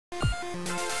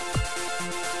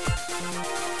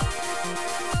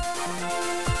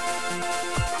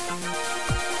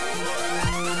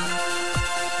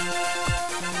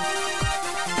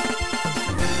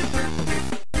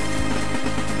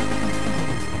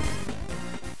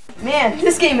Man,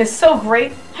 this game is so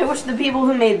great. I wish the people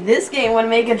who made this game would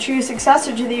make a true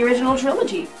successor to the original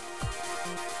trilogy.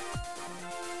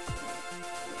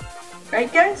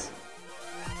 Right, guys?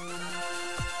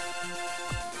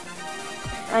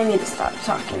 I need to stop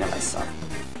talking to myself.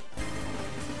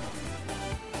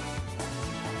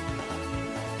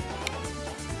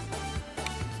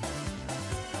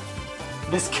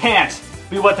 This can't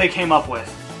be what they came up with.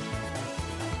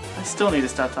 I still need to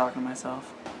stop talking to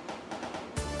myself.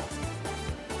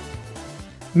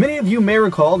 Many of you may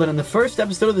recall that in the first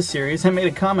episode of the series I made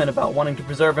a comment about wanting to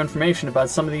preserve information about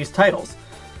some of these titles.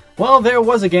 Well, there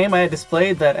was a game I had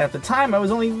displayed that at the time I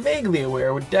was only vaguely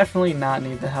aware would definitely not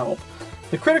need the help.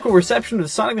 The critical reception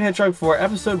of Sonic the Hedgehog 4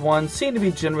 Episode 1 seemed to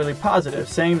be generally positive,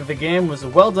 saying that the game was a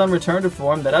well-done return to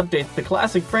form that updates the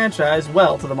classic franchise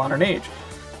well to the modern age,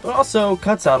 but also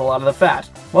cuts out a lot of the fat.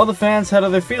 While the fans had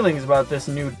other feelings about this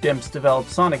new DIMPS-developed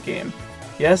Sonic game.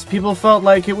 Yes, people felt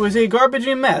like it was a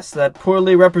garbagey mess that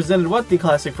poorly represented what the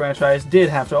classic franchise did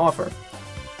have to offer.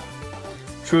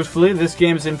 Truthfully, this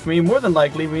game's infamy more than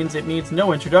likely means it needs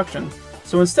no introduction,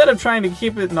 so instead of trying to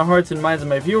keep it in the hearts and minds of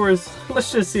my viewers,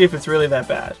 let's just see if it's really that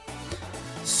bad.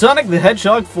 Sonic the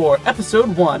Hedgehog 4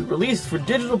 Episode 1, released for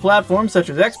digital platforms such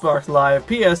as Xbox Live,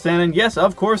 PSN, and yes,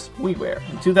 of course, WiiWare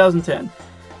in 2010.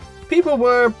 People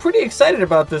were pretty excited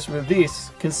about this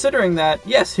release, considering that,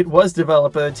 yes, it was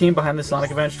developed by the team behind the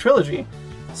Sonic Adventure trilogy.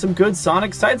 Some good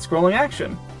Sonic side-scrolling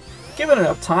action. Given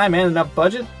enough time and enough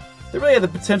budget, they really had the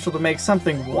potential to make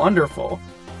something wonderful.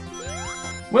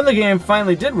 When the game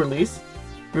finally did release,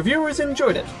 reviewers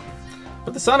enjoyed it,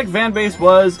 but the Sonic fanbase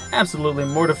was absolutely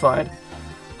mortified.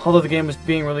 Although the game was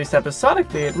being released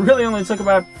episodically, it really only took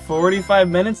about 45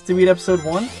 minutes to beat Episode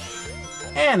 1.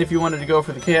 And if you wanted to go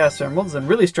for the Chaos Emeralds and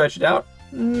really stretch it out,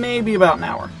 maybe about an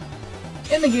hour.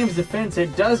 In the game's defense,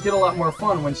 it does get a lot more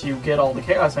fun once you get all the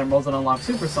Chaos Emeralds and unlock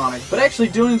Super Sonic, but actually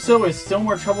doing so is still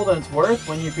more trouble than it's worth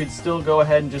when you could still go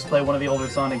ahead and just play one of the older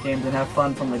Sonic games and have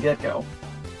fun from the get-go.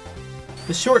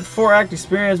 The short 4-act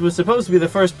experience was supposed to be the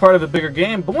first part of a bigger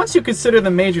game, but once you consider the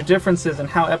major differences in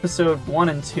how Episode 1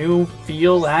 and 2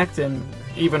 feel, act, and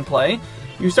even play,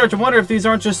 you start to wonder if these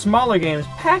aren't just smaller games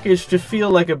packaged to feel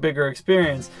like a bigger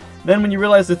experience. Then when you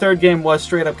realize the third game was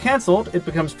straight up cancelled, it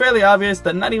becomes fairly obvious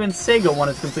that not even Sega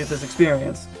wanted to complete this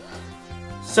experience.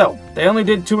 So, they only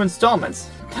did 2 installments.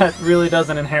 That really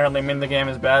doesn't inherently mean the game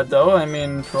is bad though. I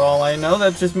mean, for all I know,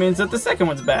 that just means that the second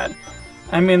one's bad.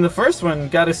 I mean, the first one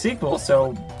got a sequel,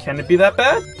 so can it be that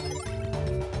bad?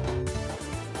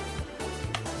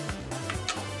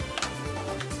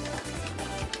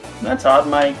 That's odd,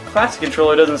 my classic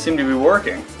controller doesn't seem to be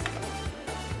working.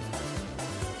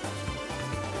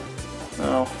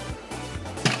 Oh.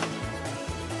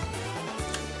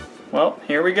 Well,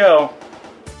 here we go.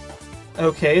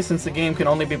 Okay, since the game can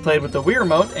only be played with the Wii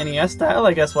Remote, NES style,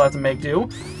 I guess we'll have to make do.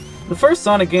 The first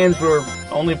Sonic games were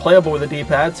only playable with a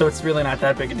D-pad, so it's really not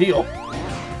that big a deal.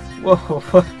 Whoa,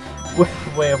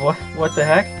 wait, what the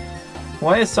heck?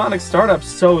 Why is Sonic's startup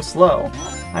so slow?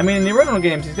 I mean, in the original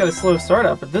games, he's got a slow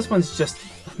startup, but this one's just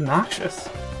obnoxious.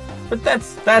 But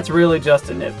that's really just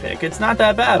a nitpick. It's not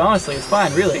that bad, honestly. It's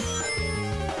fine, really.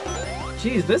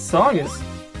 Jeez, this song is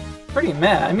pretty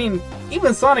meh. I mean,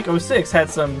 even Sonic 06 had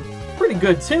some pretty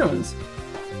good tunes.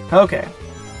 Okay.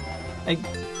 I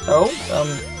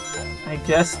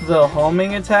guess the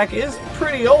homing attack is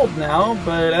pretty old now,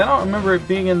 but I don't remember it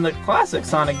being in the classic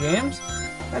Sonic games.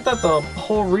 I thought the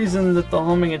whole reason that the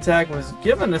homing attack was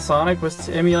given to Sonic was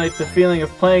to emulate the feeling of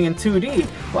playing in 2D.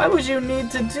 Why would you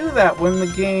need to do that when the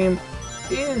game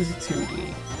is 2D?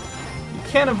 You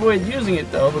can't avoid using it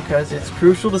though because it's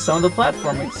crucial to some of the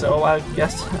platforming, so I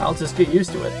guess I'll just get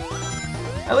used to it.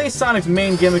 At least Sonic's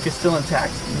main gimmick is still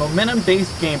intact,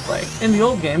 momentum-based gameplay. In the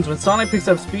old games, when Sonic picks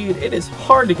up speed, it is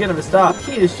hard to get him to stop.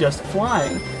 He is just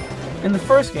flying. In the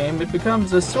first game, it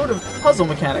becomes a sort of puzzle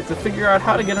mechanic to figure out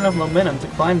how to get enough momentum to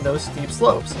climb those steep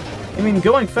slopes. I mean,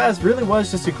 going fast really was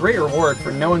just a great reward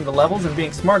for knowing the levels and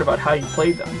being smart about how you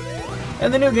played them.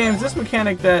 In the new games, this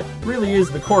mechanic that really is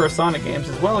the core of Sonic games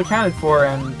is well accounted for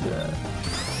and,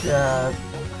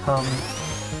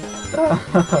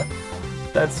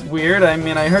 that's weird. I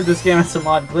mean, I heard this game had some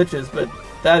odd glitches, but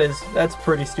that's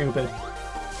pretty stupid.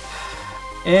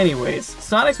 Anyways,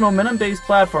 Sonic's momentum-based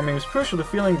platforming was crucial to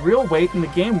feeling real weight in the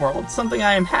game world, something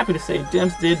I am happy to say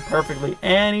DIMPS did perfectly,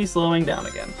 and he's slowing down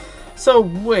again. So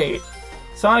wait,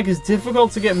 Sonic is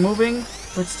difficult to get moving?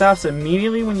 but stops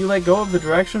immediately when you let go of the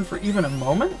direction for even a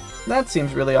moment? That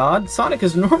seems really odd. Sonic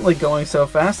is normally going so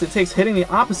fast it takes hitting the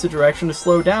opposite direction to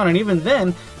slow down, and even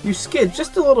then, you skid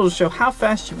just a little to show how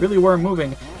fast you really were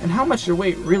moving and how much your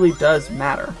weight really does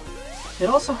matter. It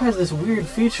also has this weird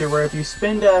feature where if you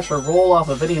spin dash or roll off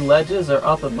of any ledges or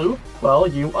up a loop, well,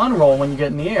 you unroll when you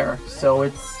get in the air, so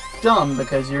it's dumb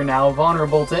because you're now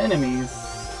vulnerable to enemies.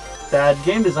 Bad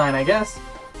game design, I guess.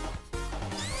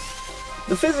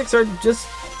 The physics are just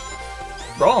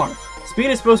wrong.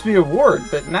 Speed is supposed to be a reward,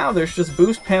 but now there's just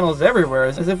boost panels everywhere,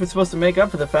 as if it's supposed to make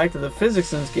up for the fact that the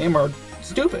physics in this game are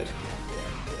stupid.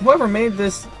 Whoever made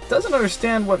this doesn't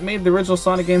understand what made the original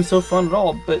Sonic game so fun at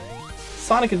all, but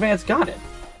Sonic Advance got it.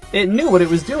 It knew what it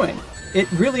was doing.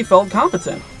 It really felt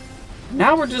competent.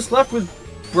 Now we're just left with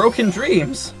broken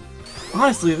dreams.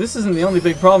 Honestly, this isn't the only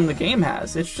big problem the game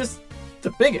has, it's just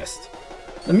the biggest.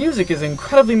 The music is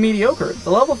incredibly mediocre.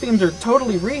 The level themes are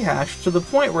totally rehashed to the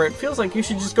point where it feels like you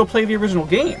should just go play the original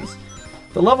games.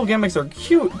 The level gimmicks are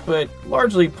cute, but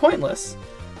largely pointless.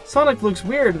 Sonic looks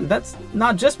weird, and that's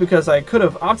not just because I could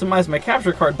have optimized my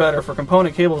capture card better for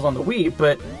component cables on the Wii,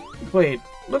 but wait,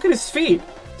 look at his feet.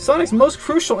 Sonic's most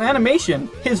crucial animation,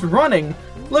 his running,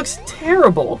 looks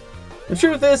terrible. The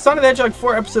truth is, Sonic the Hedgehog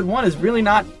 4 Episode 1 is really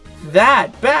not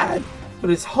that bad, but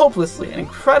it's hopelessly and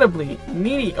incredibly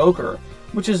mediocre,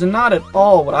 which is not at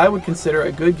all what I would consider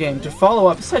a good game to follow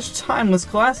up such timeless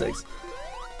classics.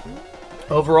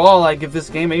 Overall, I give this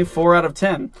game a 4 out of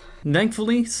 10.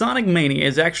 Thankfully, Sonic Mania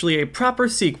is actually a proper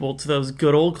sequel to those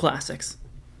good old classics.